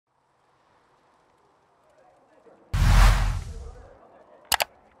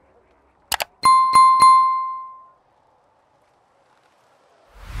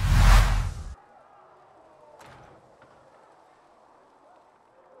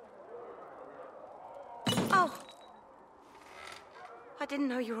didn't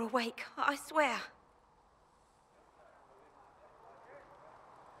know you were awake, I swear.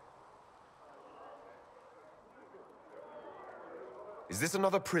 Is this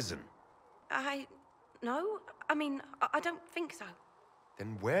another prison? No. I mean, I don't think so.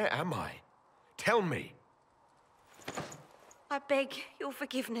 Then where am I? Tell me! I beg your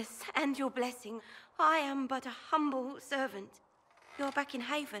forgiveness and your blessing. I am but a humble servant. You're back in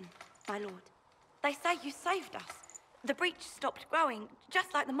Haven, my lord. They say you saved us. The breach stopped growing,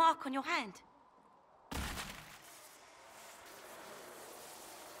 just like the mark on your hand.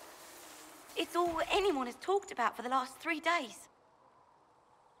 It's all anyone has talked about for the last 3 days.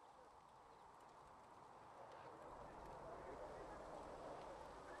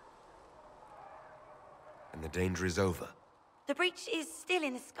 And the danger is over? The breach is still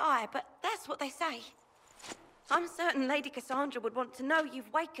in the sky, but that's what they say. I'm certain Lady Cassandra would want to know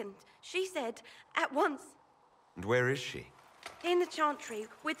you've wakened. She said, at once. And where is she? In the Chantry,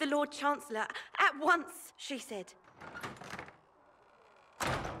 with the Lord Chancellor. At once, she said.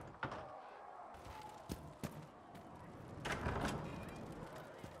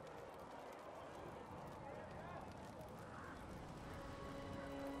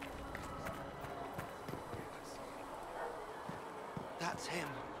 That's him.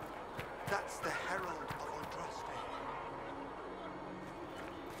 That's the Herald of Andraste.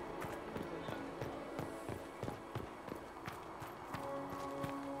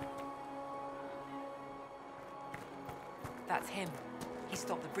 That's him. He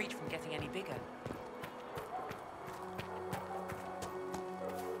stopped the breach from getting any bigger.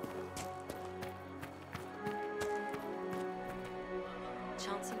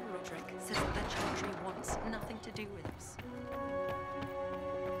 Chancellor Roderick says that the Chantry wants nothing to do with us.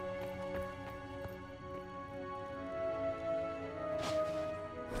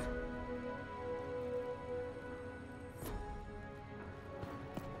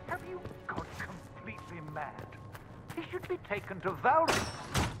 Have you gone completely mad? He should be taken to Valry.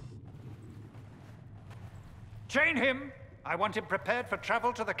 Chain him! I want him prepared for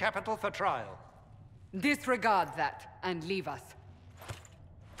travel to the capital for trial. Disregard that, and leave us.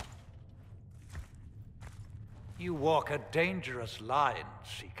 You walk a dangerous line,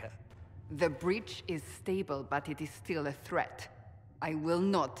 Seeker. The breach is stable, but it is still a threat. I will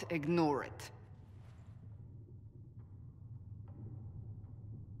not ignore it.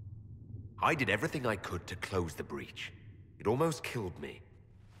 I did everything I could to close the breach. It almost killed me.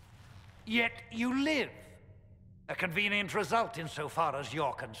 Yet you live. A convenient result insofar as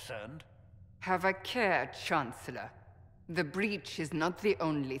you're concerned. Have a care, Chancellor. The breach is not the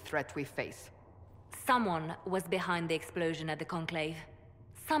only threat we face. Someone was behind the explosion at the Conclave.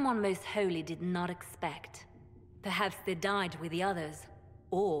 Someone most holy did not expect. Perhaps they died with the others,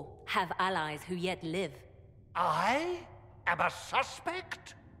 or have allies who yet live. I am a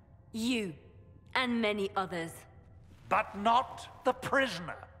suspect? You, and many others. But not the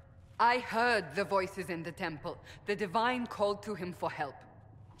prisoner. I heard the voices in the temple. The Divine called to him for help.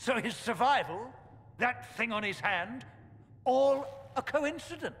 So his survival, that thing on his hand, all a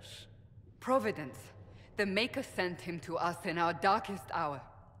coincidence? Providence. The Maker sent him to us in our darkest hour.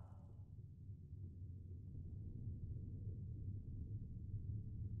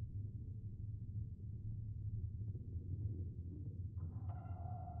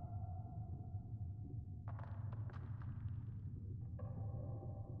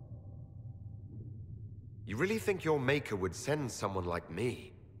 You really think your Maker would send someone like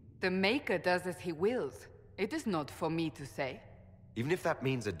me? The Maker does as he wills. It is not for me to say. Even if that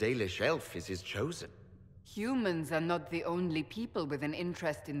means a Dalish elf is his chosen. Humans are not the only people with an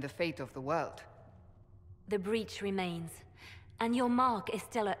interest in the fate of the world. The breach remains, and your mark is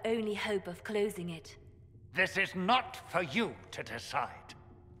still our only hope of closing it. This is not for you to decide.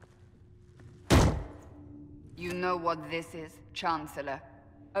 You know what this is, Chancellor.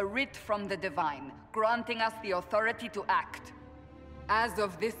 A writ from the Divine, granting us the authority to act. As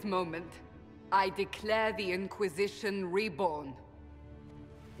of this moment, I declare the Inquisition reborn.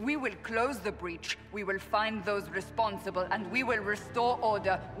 We will close the breach, we will find those responsible, and we will restore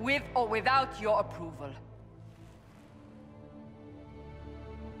order, with or without your approval.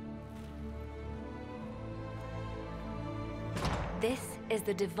 This is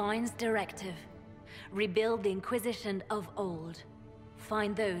the Divine's directive. Rebuild the Inquisition of old.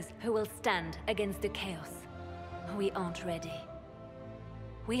 Find those who will stand against the chaos. We aren't ready.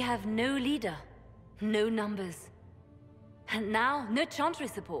 We have no leader, no numbers. And now, no Chantry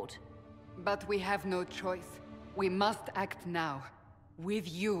support. But we have no choice. We must act now,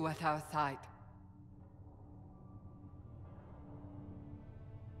 with you at our side.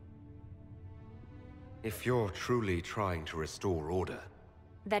 If you're truly trying to restore order,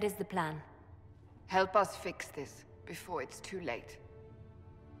 That is the plan. Help us fix this before it's too late.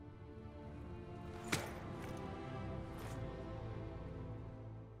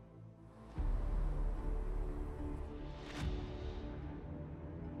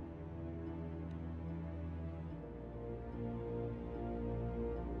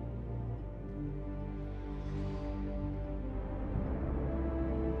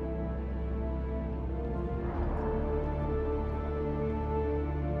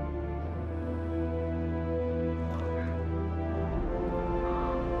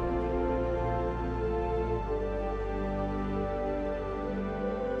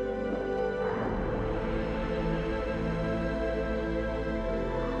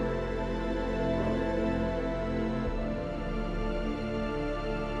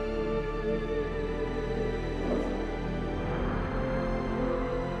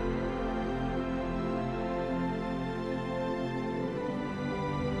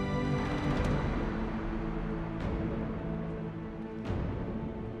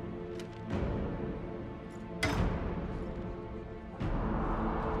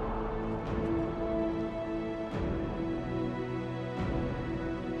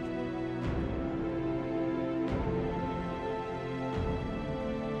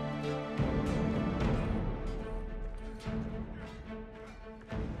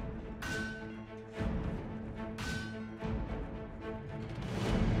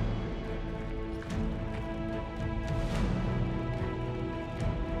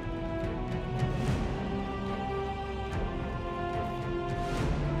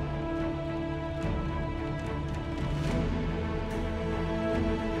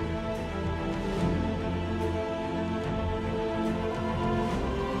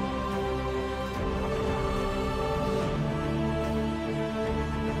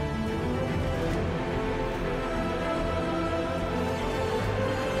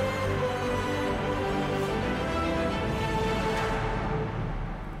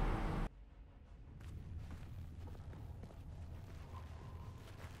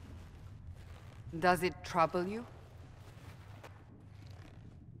 Does it trouble you?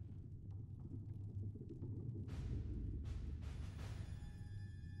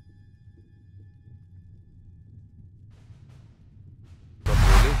 Not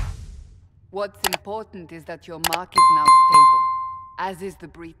really. What's important is that your mark is now stable, as is the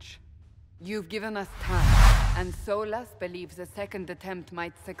breach. You've given us time, and Solas believes a second attempt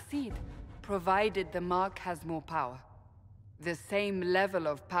might succeed, provided the mark has more power. The same level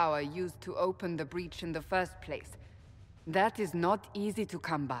of power used to open the breach in the first place. That is not easy to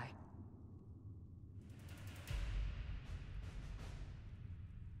come by.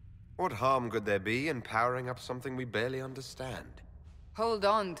 What harm could there be in powering up something we barely understand? Hold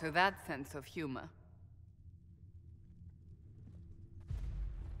on to that sense of humor.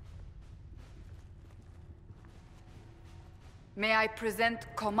 May I present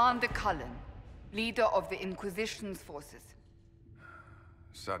Commander Cullen, leader of the Inquisition's forces.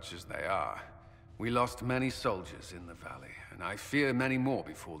 Such as they are. We lost many soldiers in the valley, and I fear many more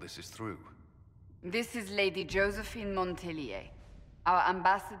before this is through. This is Lady Josephine Montelier, our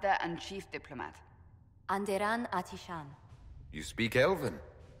ambassador and chief diplomat. Anderan Atishan. You speak Elven.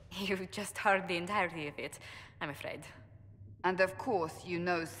 You just heard the entirety of it, I'm afraid. And of course, you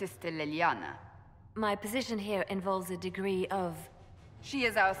know Sister Liliana. My position here involves a degree of... She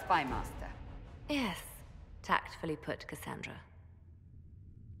is our spy master. Yes, tactfully put, Cassandra.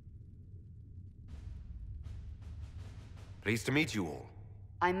 Pleased to meet you all.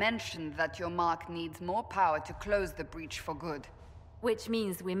 I mentioned that your mark needs more power to close the breach for good. Which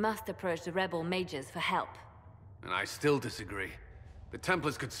means we must approach the rebel mages for help. And I still disagree. The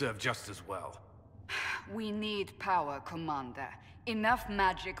Templars could serve just as well. We need power, Commander. Enough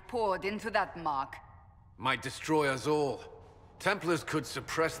magic poured into that mark. Might destroy us all. Templars could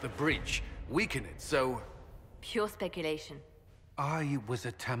suppress the breach, weaken it, so... Pure speculation. I was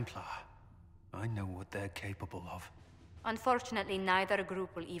a Templar. I know what they're capable of. Unfortunately, neither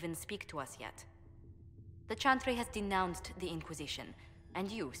group will even speak to us yet. The Chantry has denounced the Inquisition,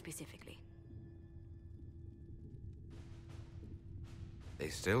 and you specifically. They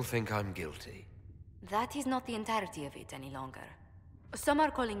still think I'm guilty. That is not the entirety of it any longer. Some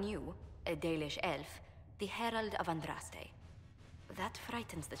are calling you, a Dalish elf, the Herald of Andraste. That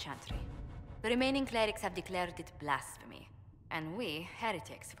frightens the Chantry. The remaining clerics have declared it blasphemy, and we,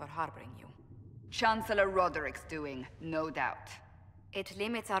 heretics, for harboring you. Chancellor Roderick's doing, no doubt. It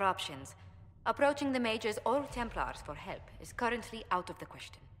limits our options. Approaching the mages or Templars for help is currently out of the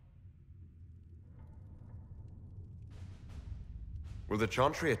question. Will the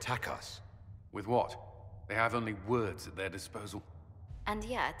Chantry attack us? With what? They have only words at their disposal. And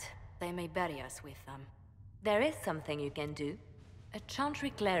yet, they may bury us with them. There is something you can do. A Chantry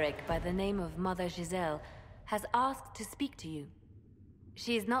cleric by the name of Mother Giselle has asked to speak to you.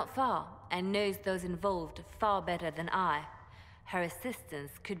 She is not far, and knows those involved far better than I. Her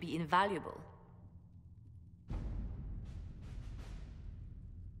assistance could be invaluable.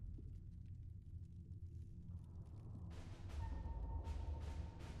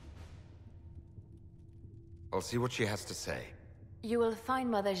 I'll see what she has to say. You will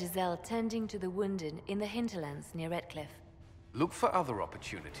find Mother Giselle tending to the wounded in the hinterlands near Redcliffe. Look for other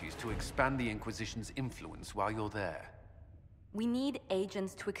opportunities to expand the Inquisition's influence while you're there. We need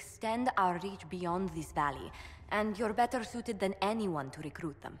agents to extend our reach beyond this valley, and you're better suited than anyone to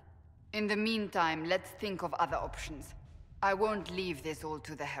recruit them. In the meantime, let's think of other options. I won't leave this all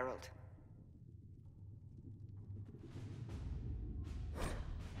to the Herald.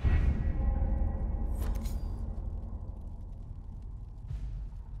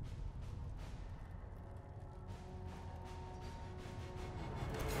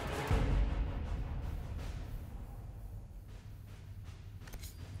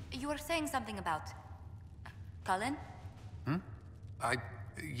 You were saying something about... Cullen?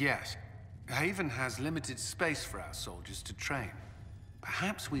 Yes. Haven has limited space for our soldiers to train.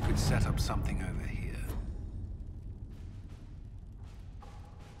 Perhaps we could set up something over here.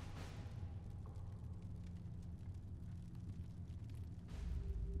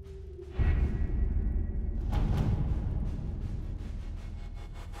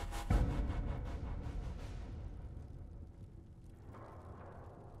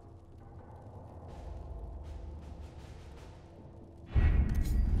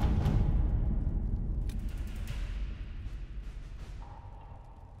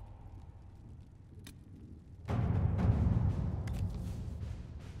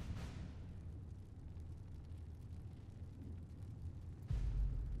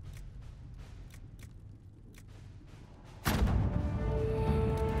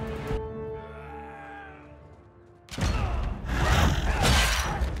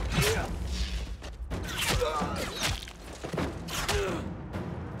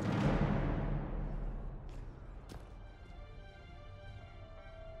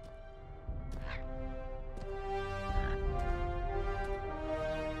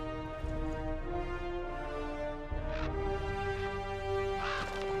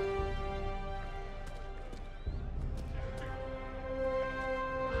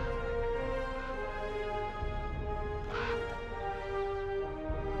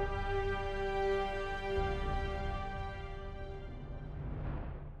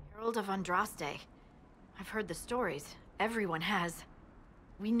 Of Andraste. I've heard the stories. Everyone has.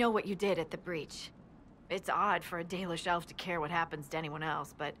 We know what you did at the breach. It's odd for a Dalish elf to care what happens to anyone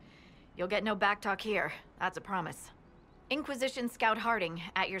else, but you'll get no backtalk here. That's a promise. Inquisition Scout Harding,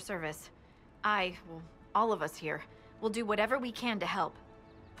 at your service. Well, all of us here, will do whatever we can to help.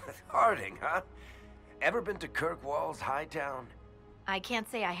 Harding, huh? Ever been to Kirkwall's Hightown? I can't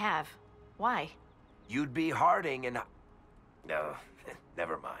say I have. Why? You'd be Harding and... No,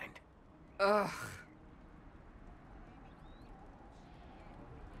 never mind. Ugh.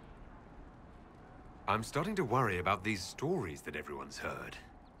 I'm starting to worry about these stories that everyone's heard.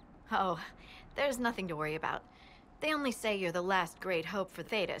 Oh, there's nothing to worry about. They only say you're the last great hope for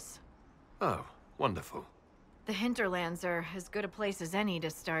Thedas. Oh, wonderful. The hinterlands are as good a place as any to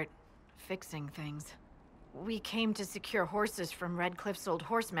start fixing things. We came to secure horses from Redcliffe's old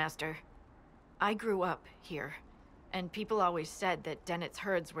horsemaster. I grew up here, and people always said that Dennett's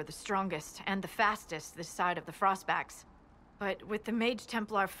herds were the strongest and the fastest this side of the Frostbacks. But with the Mage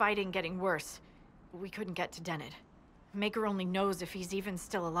Templar fighting getting worse, we couldn't get to Dennett. Maker only knows if he's even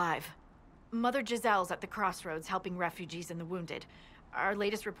still alive. Mother Giselle's at the crossroads helping refugees and the wounded. Our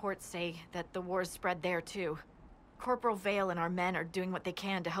latest reports say that the war's spread there too. Corporal Vale and our men are doing what they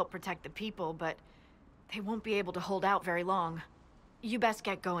can to help protect the people, but they won't be able to hold out very long. You best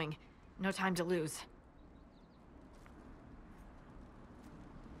get going. No time to lose.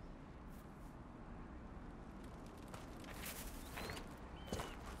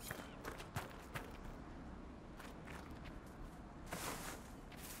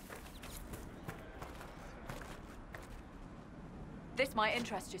 This might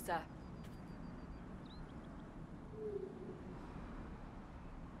interest you, sir.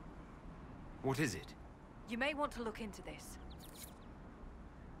 What is it? You may want to look into this.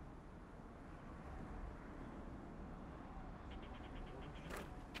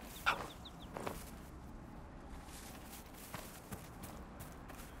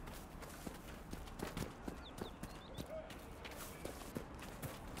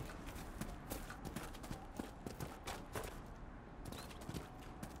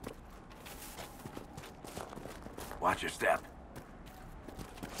 Watch your step.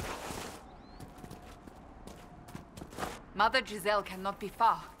 Mother Giselle cannot be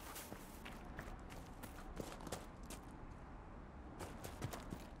far.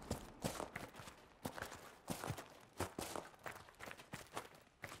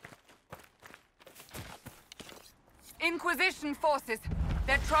 Inquisition forces.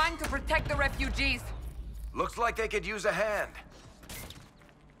 They're trying to protect the refugees. Looks like they could use a hand.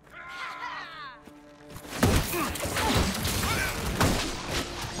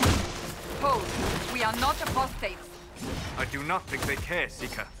 Hold. We are not apostates. I do not think they care,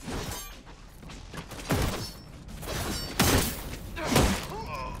 Seeker.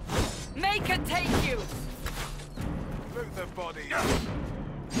 Make it take you! Move the body.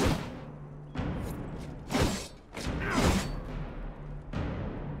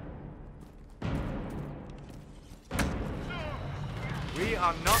 We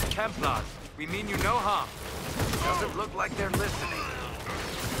are not Templars. We mean you no harm. Doesn't look like they're listening.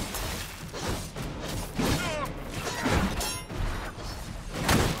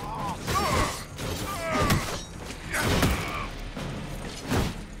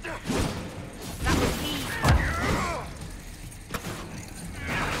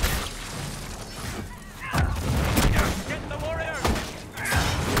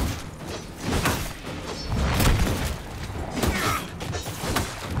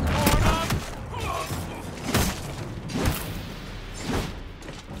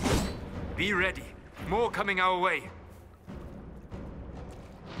 Be ready. More coming our way.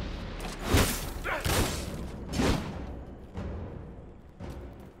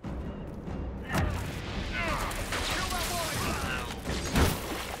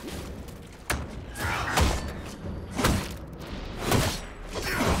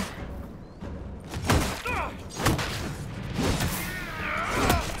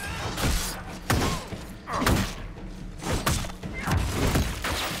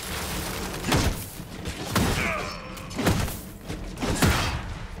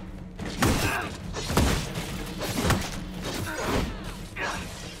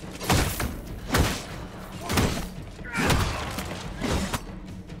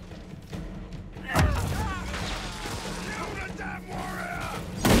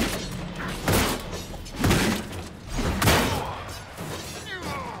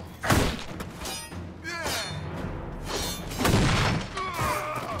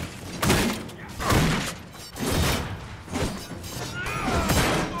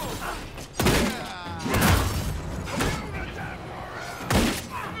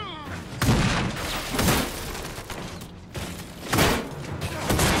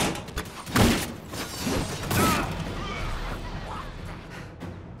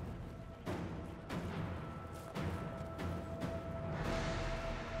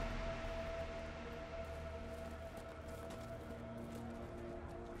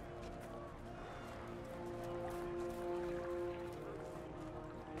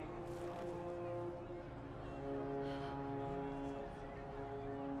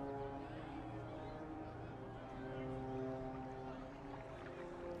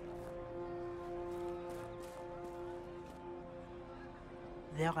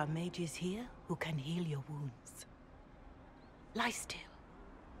 There are mages here who can heal your wounds. Lie still.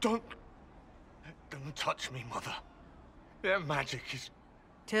 Don't touch me, Mother. Their magic is...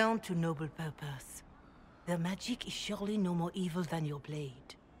 Turn to noble purpose. Their magic is surely no more evil than your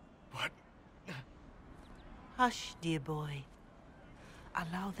blade. What? Hush, dear boy.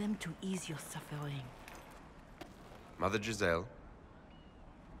 Allow them to ease your suffering. Mother Giselle?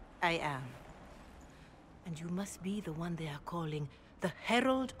 I am. And you must be the one they are calling the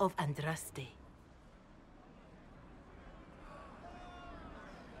Herald of Andraste.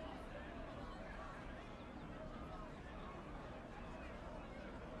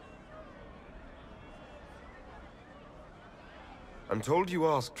 I'm told you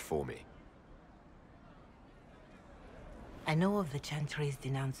asked for me. I know of the Chantry's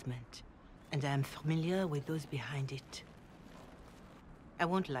denouncement, and I am familiar with those behind it. I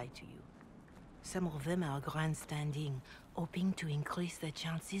won't lie to you. Some of them are grandstanding, hoping to increase their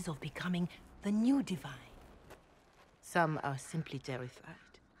chances of becoming the new divine. Some are simply terrified.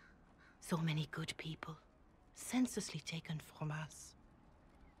 So many good people, senselessly taken from us.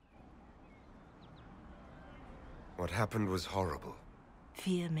 What happened was horrible.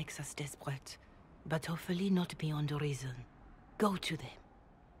 Fear makes us desperate, but hopefully not beyond reason. Go to them.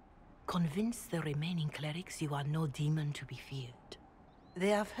 Convince the remaining clerics you are no demon to be feared. They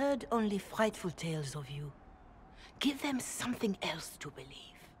have heard only frightful tales of you. Give them something else to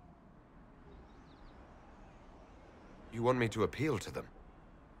believe. You want me to appeal to them?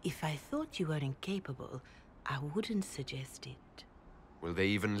 If I thought you were incapable, I wouldn't suggest it. Will they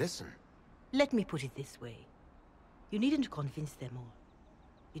even listen? Let me put it this way. You needn't convince them all.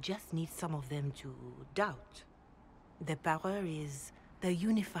 You just need some of them to doubt. Their power is the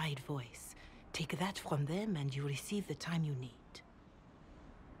unified voice. Take that from them and you receive the time you need.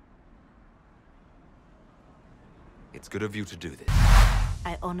 It's good of you to do this.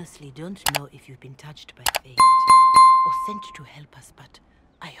 I honestly don't know if you've been touched by fate or sent to help us, but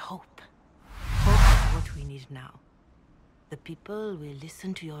I hope. Hope is what we need now. The people will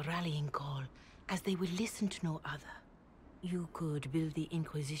listen to your rallying call as they will listen to no other. You could build the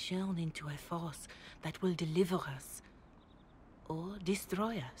Inquisition into a force that will deliver us or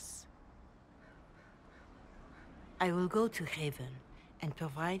destroy us. I will go to Haven and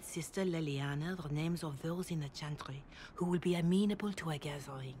provide Sister Leliana the names of those in the Chantry who will be amenable to a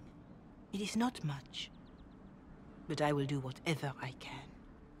gathering. It is not much, but I will do whatever I can.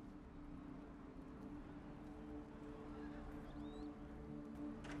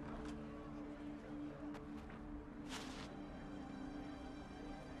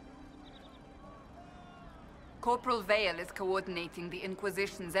 Corporal Vale is coordinating the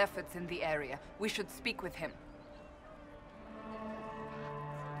Inquisition's efforts in the area. We should speak with him.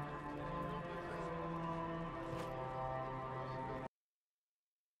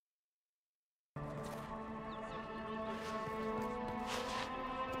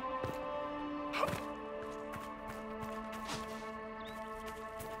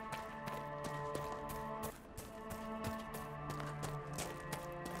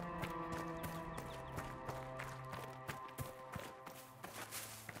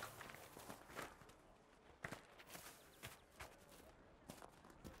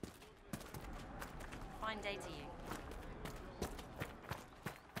 Fine day to you.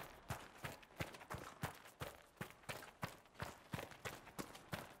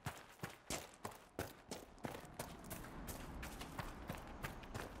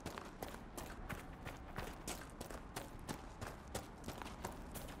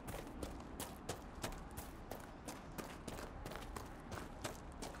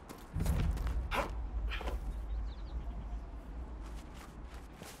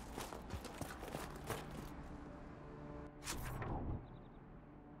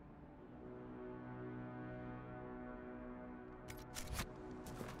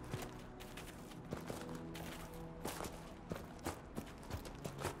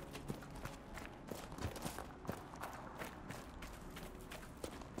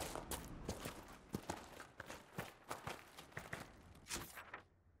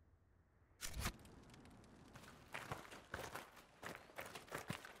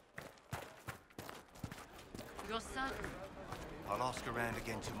 You're certain? I'll ask around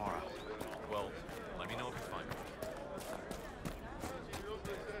again tomorrow. Well, let me know if you find it.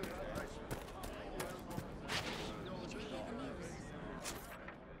 Did you hear the news?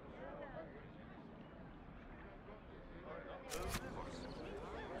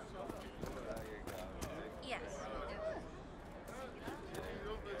 Yes.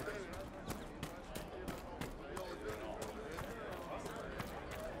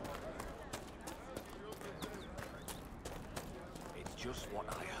 Just what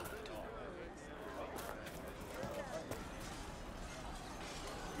I heard.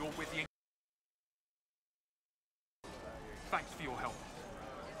 You're with the... Thanks for your help.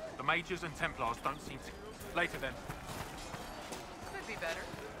 The Mages and Templars don't seem to... Later then. Could be better.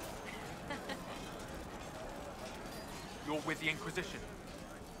 You're with the Inquisition.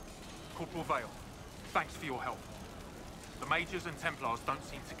 Corporal Vale, thanks for your help. The Mages and Templars don't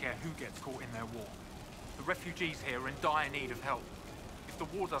seem to care who gets caught in their war. The refugees here are in dire need of help. If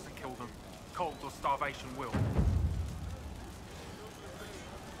the war doesn't kill them, cold or starvation will.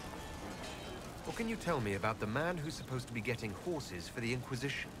 What can you tell me about the man who's supposed to be getting horses for the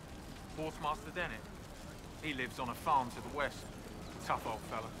Inquisition? Horsemaster Dennett. He lives on a farm to the west. Tough old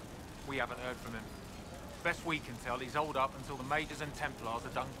fella. We haven't heard from him. Best we can tell, he's holed up until the Mages and Templars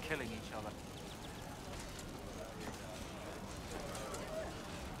are done killing each other.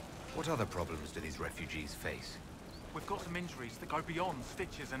 What other problems do these refugees face? We've got some injuries that go beyond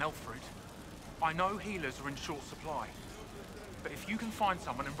stitches and elf fruit. I know healers are in short supply, but if you can find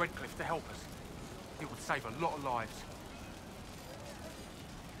someone in Redcliffe to help us, it would save a lot of lives.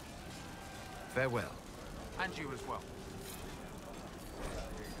 Farewell. And you as well.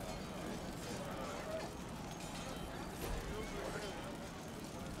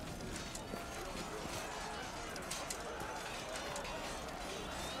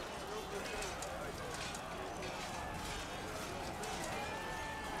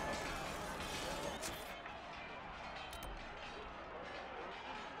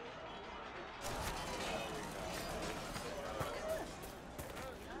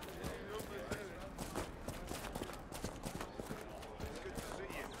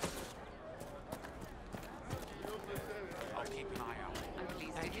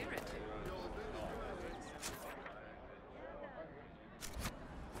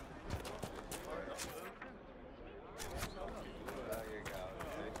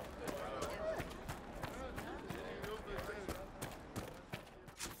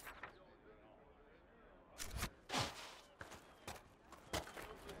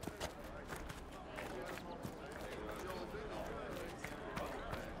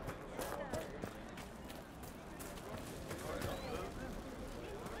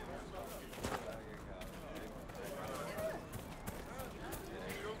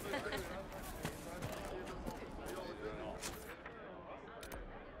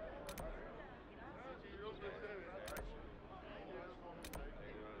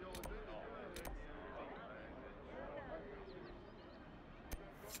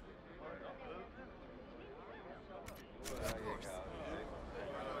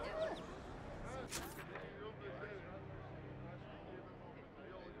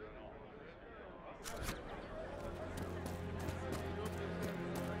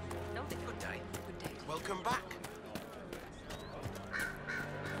 Good day. Good day. Welcome back.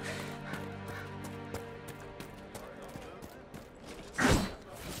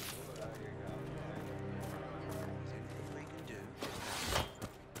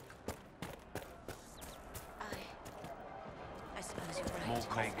 I suppose you're right. More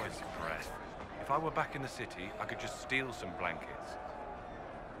conquest breath. If I were back in the city, I could just steal some blankets.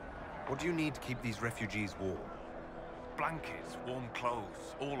 What do you need to keep these refugees warm? Blankets, warm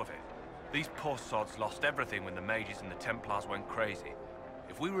clothes, all of it. These poor sods lost everything when the mages and the Templars went crazy.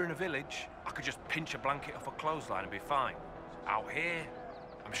 If we were in a village, I could just pinch a blanket off a clothesline and be fine. Out here,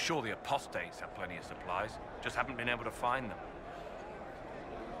 I'm sure the apostates have plenty of supplies, just haven't been able to find them.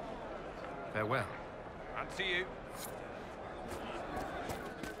 Farewell. And to you.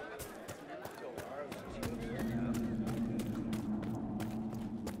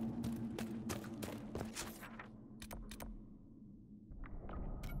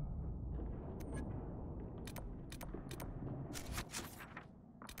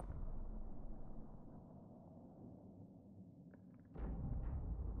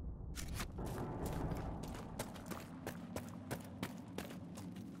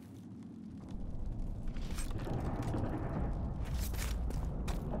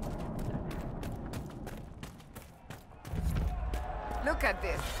 Look at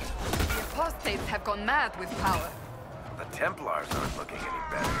this. The apostates have gone mad with power. The Templars aren't looking any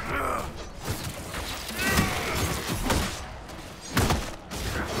better.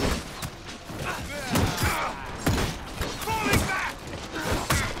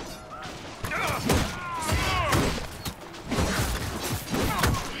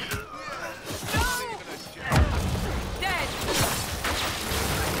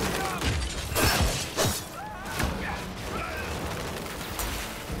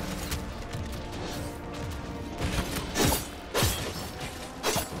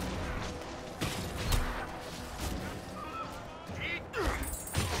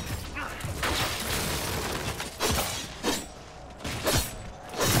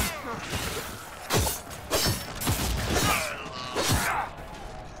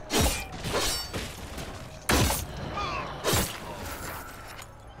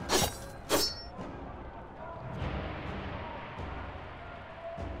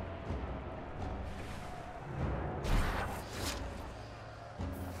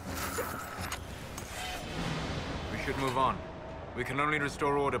 We should move on. We can only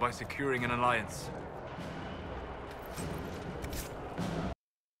restore order by securing an alliance.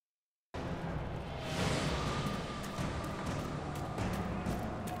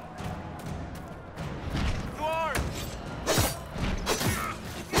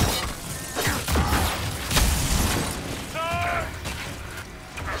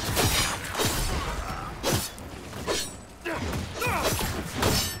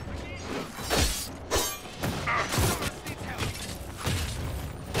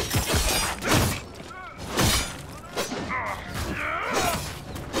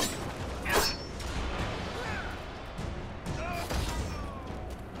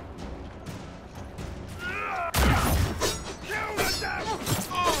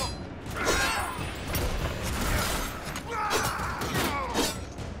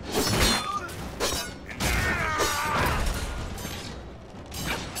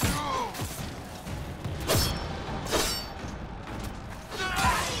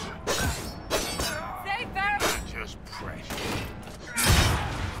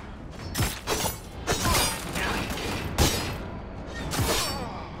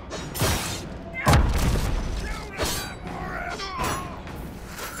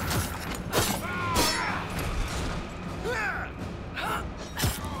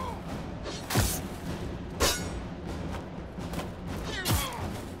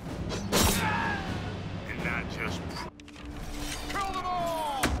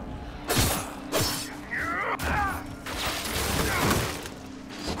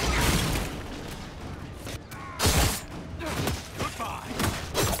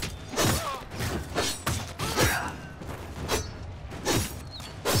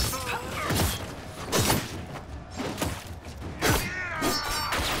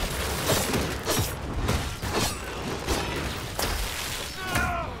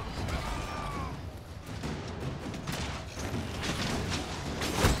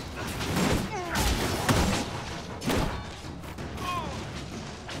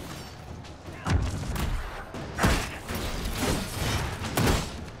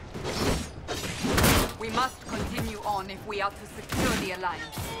 If we are to secure the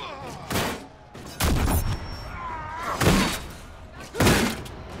alliance.